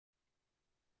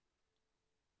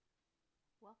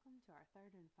Welcome to our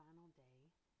third and final day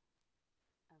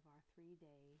of our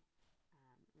 3-day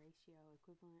ratio,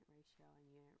 equivalent ratio,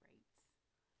 and unit rates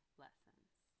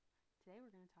lessons. Today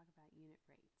we're going to talk about unit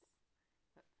rates.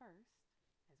 But first,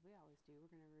 as we always do, we're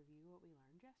going to review what we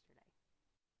learned yesterday.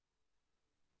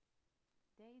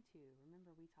 Day 2,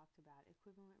 remember we talked about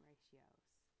equivalent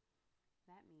ratios.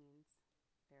 That means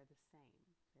they're the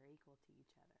same. They're equal to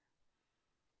each other.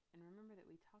 And remember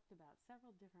that we talked about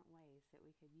several different ways that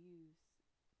we could use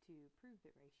to prove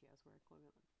that ratios were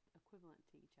equivalent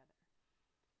to each other.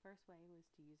 First way was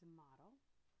to use a model.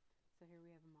 So here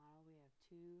we have a model. We have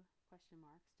 2 question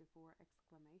marks to 4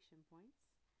 exclamation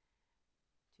points.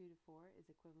 2 to 4 is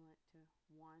equivalent to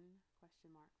 1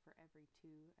 question mark for every 2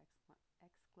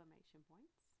 exclamation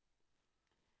points.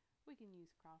 We can use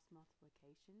cross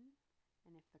multiplication,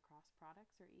 and if the cross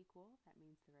products are equal, that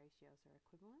means the ratios are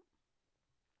equivalent.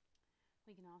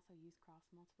 We can also use cross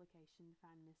multiplication to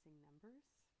find missing numbers.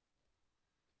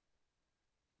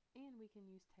 And we can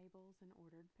use tables and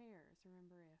ordered pairs.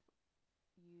 Remember, if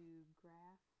you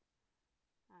graph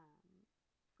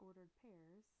ordered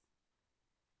pairs,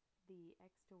 the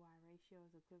x to y ratio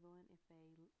is equivalent if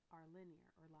they are linear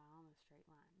or lie on a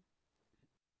straight line.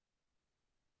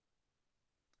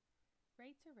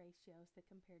 Rates are ratios that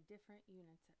compare different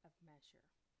units of measure.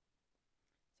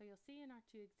 So you'll see in our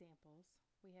 2 examples,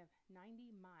 we have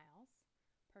 90 miles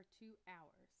per 2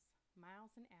 hours.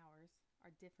 Miles and hours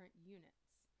are different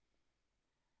units.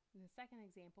 In the second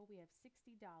example, we have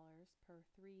 $60 per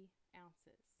 3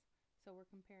 ounces. So we're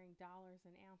comparing dollars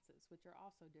and ounces, which are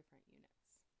also different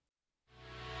units.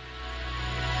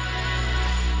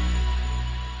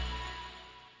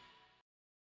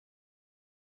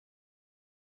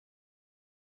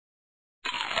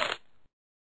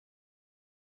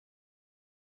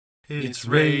 It's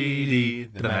Rady,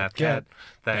 the math cat,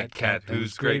 that cat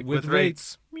who's great with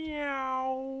rates.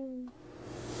 Meow.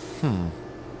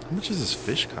 How much does this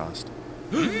fish cost?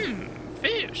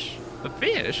 Fish. The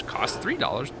fish costs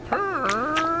 $3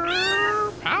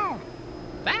 per pound.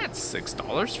 That's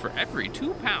 $6 for every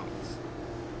 2 pounds.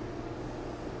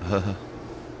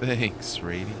 Thanks,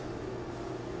 Rady.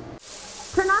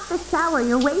 Turn off the shower,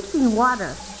 you're wasting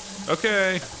water.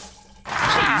 Okay.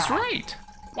 She's right.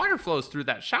 Water flows through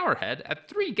that shower head at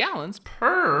 3 gallons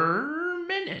per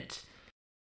minute.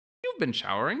 You've been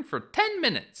showering for 10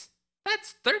 minutes.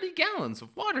 That's 30 gallons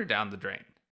of water down the drain.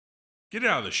 Get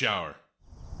out of the shower.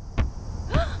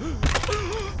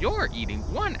 You're eating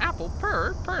 1 apple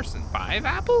per person. 5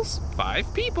 apples,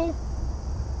 5 people.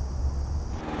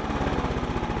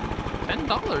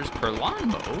 $10 per lawn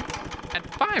mow. At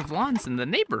 5 lawns in the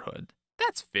neighborhood,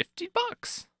 that's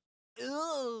 $50.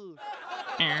 Ooh.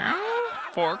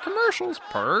 4 commercials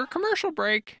per commercial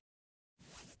break.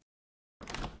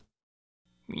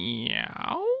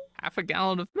 Meow. Half a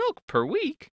gallon of milk per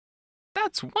week.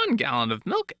 That's 1 gallon of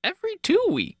milk every 2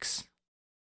 weeks.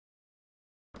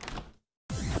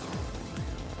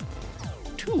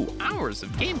 2 hours of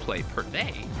gameplay per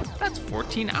day. That's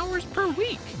 14 hours per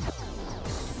week.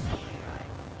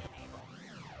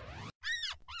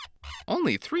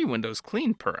 Only 3 windows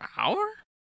cleaned per hour?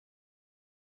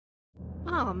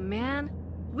 Oh man,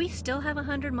 we still have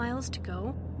 100 miles to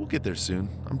go. We'll get there soon.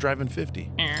 I'm driving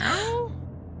 50. Meow.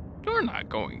 You're not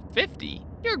going 50.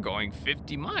 You're going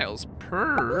 50 miles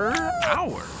per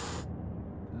hour.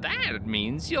 That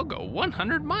means you'll go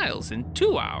 100 miles in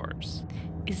 2 hours.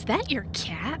 Is that your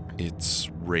cat? It's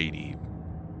Rady,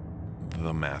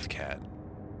 the math cat.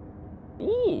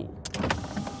 Ooh.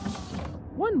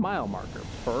 1 mile marker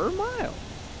per mile.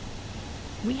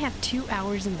 We have 2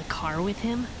 hours in the car with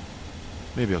him.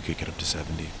 Maybe I'll kick it up to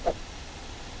 70.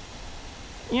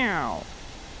 Meow.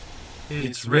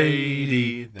 It's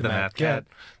Rady, the math cat,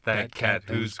 that cat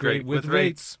who's great with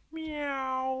rates.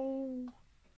 Meow.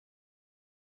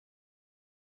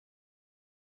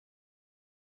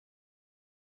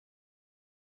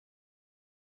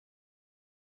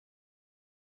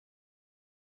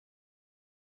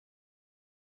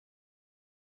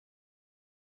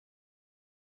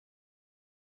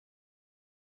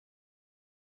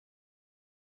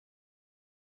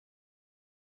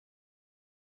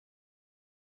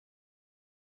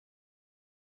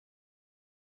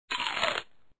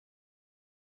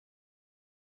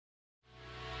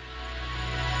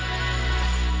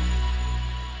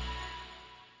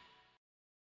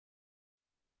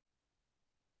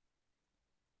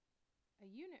 A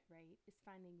unit rate is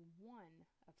finding 1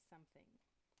 of something.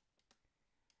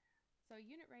 So a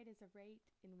unit rate is a rate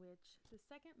in which the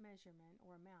second measurement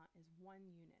or amount is 1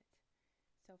 unit.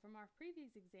 So from our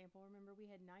previous example, remember we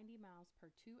had 90 miles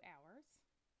per 2 hours.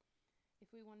 If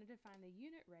we wanted to find the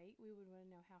unit rate, we would want to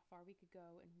know how far we could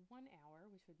go in 1 hour,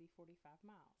 which would be 45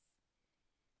 miles.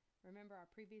 Remember our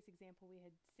previous example, we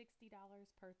had $60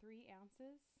 per 3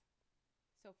 ounces.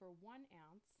 So for 1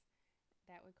 ounce,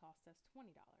 that would cost us $20.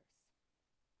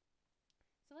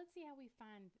 So let's see how we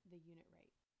find the unit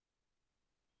rate.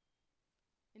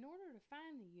 In order to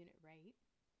find the unit rate,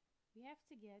 we have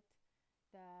to get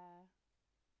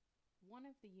one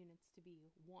of the units to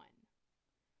be 1.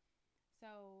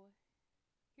 So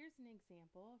here's an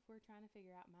example. If we're trying to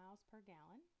figure out miles per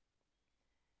gallon,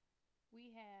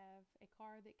 we have a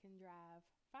car that can drive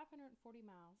 540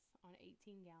 miles on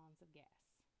 18 gallons of gas.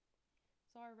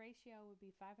 So our ratio would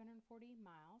be 540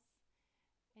 miles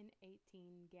and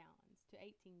 18 gallons to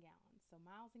 18 gallons. So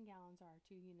miles and gallons are our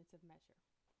 2 units of measure.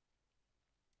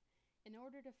 In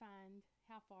order to find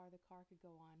how far the car could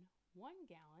go on 1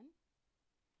 gallon,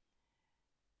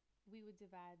 we would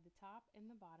divide the top and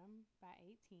the bottom by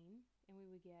 18, and we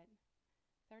would get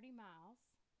 30 miles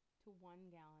to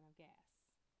 1 gallon of gas.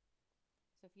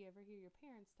 So if you ever hear your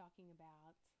parents talking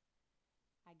about,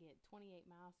 I get 28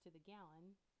 miles to the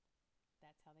gallon,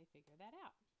 that's how they figure that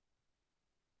out.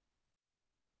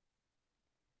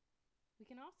 We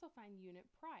can also find unit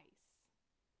price.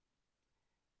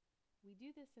 We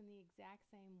do this in the exact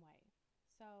same way.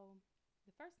 So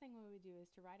the first thing we would do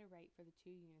is to write a rate for the 2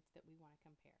 units that we want to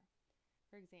compare.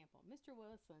 For example, Mr.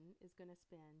 Wilson is going to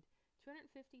spend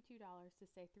 $252 to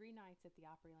stay 3 nights at the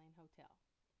Opryland Hotel.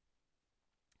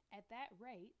 At that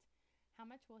rate, how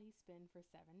much will he spend for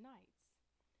 7 nights?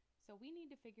 So we need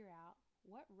to figure out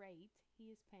what rate he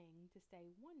is paying to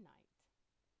stay 1 night.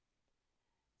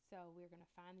 So we're going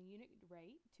to find the unit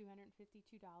rate. $252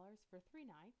 for 3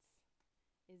 nights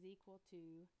is equal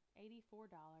to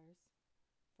 $84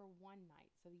 for 1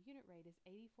 night. So the unit rate is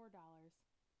 $84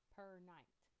 per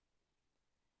night.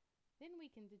 Then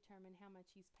we can determine how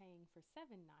much he's paying for 7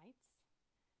 nights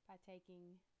by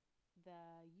taking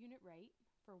the unit rate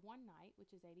for 1 night,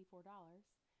 which is $84,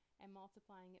 and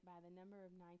multiplying it by the number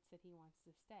of nights that he wants to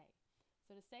stay.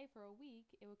 So to stay for a week,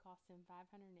 it would cost him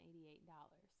 $588.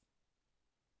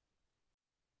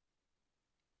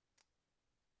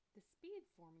 The speed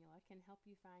formula can help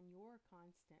you find your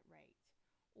constant rate,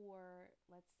 or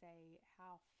let's say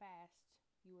how fast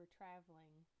you were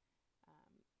traveling,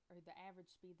 or the average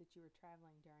speed that you were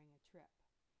traveling during a trip.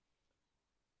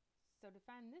 So to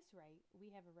find this rate,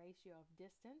 we have a ratio of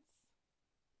distance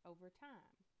over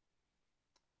time.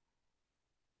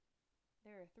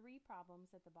 There are 3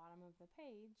 problems at the bottom of the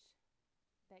page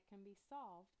that can be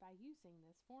solved by using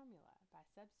this formula, by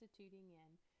substituting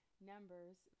in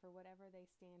numbers for whatever they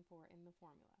stand for in the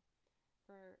formula.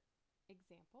 For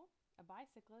example, a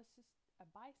bicyclist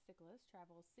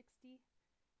travels 60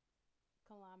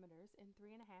 kilometers in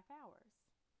 3.5 hours.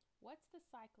 What's the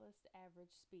cyclist's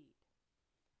average speed?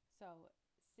 So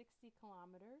 60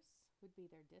 kilometers would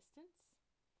be their distance,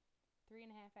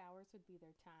 3.5 hours would be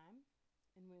their time,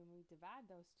 and when we divide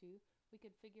those two, we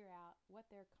could figure out what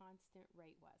their constant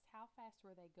rate was. How fast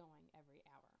were they going every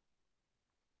hour?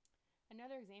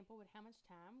 Another example would, how much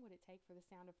time would it take for the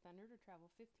sound of thunder to travel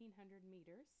 1,500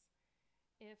 meters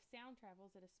if sound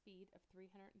travels at a speed of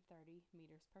 330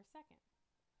 meters per second?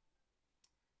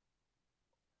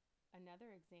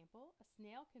 Another example, a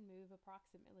snail can move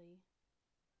approximately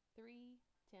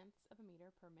 3/10 of a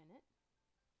meter per minute.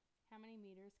 How many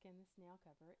meters can the snail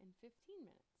cover in 15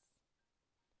 minutes?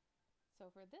 So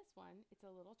for this one, it's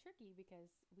a little tricky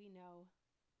because we know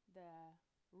the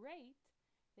rate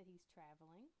that he's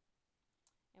traveling,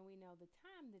 and we know the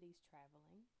time that he's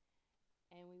traveling,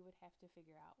 and we would have to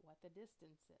figure out what the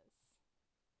distance is.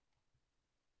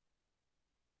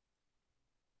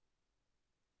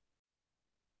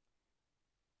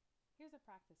 Here's a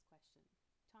practice question.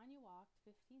 Tanya walked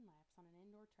 15 laps on an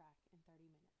indoor track in 30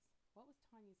 minutes. What was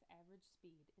Tanya's average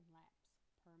speed in laps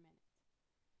per minute?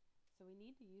 So we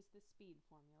need to use the speed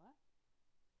formula.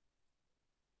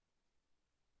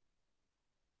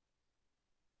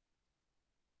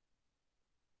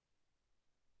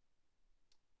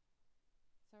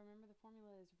 So remember, the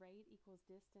formula is rate equals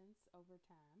distance over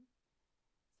time.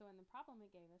 So in the problem,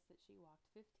 it gave us that she walked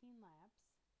 15 laps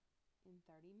in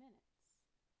 30 minutes.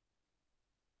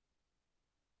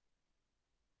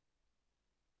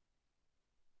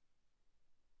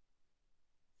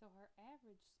 So her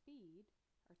average speed,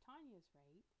 or Tanya's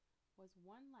rate, was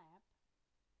 1 lap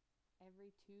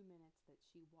every 2 minutes that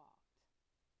she walked.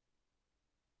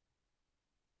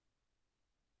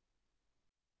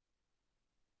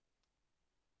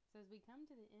 So as we come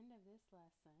to the end of this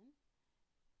lesson,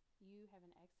 you have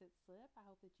an exit slip. I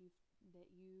hope that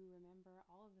you remember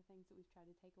all of the things that we've tried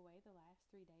to take away the last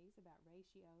 3 days about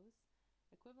ratios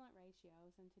equivalent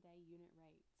ratios, and today unit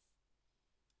rates.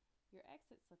 Your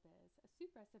exit slip is: a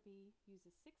soup recipe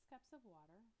uses 6 cups of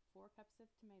water, 4 cups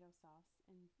of tomato sauce,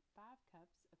 and 5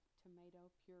 cups of tomato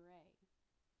puree.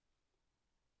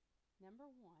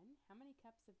 Number 1, how many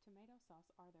cups of tomato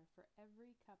sauce are there for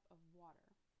every cup of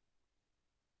water?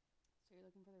 So you're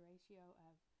looking for the ratio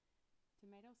of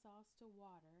tomato sauce to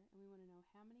water, and we want to know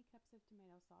how many cups of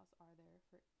tomato sauce are there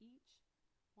for each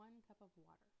 1 cup of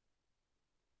water.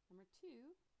 Number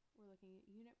 2, we're looking at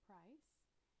unit price.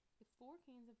 If 4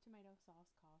 cans of tomato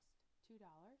sauce cost $2,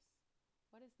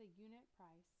 what is the unit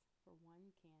price for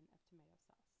 1 can of tomato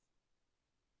sauce?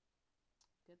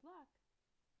 Good luck!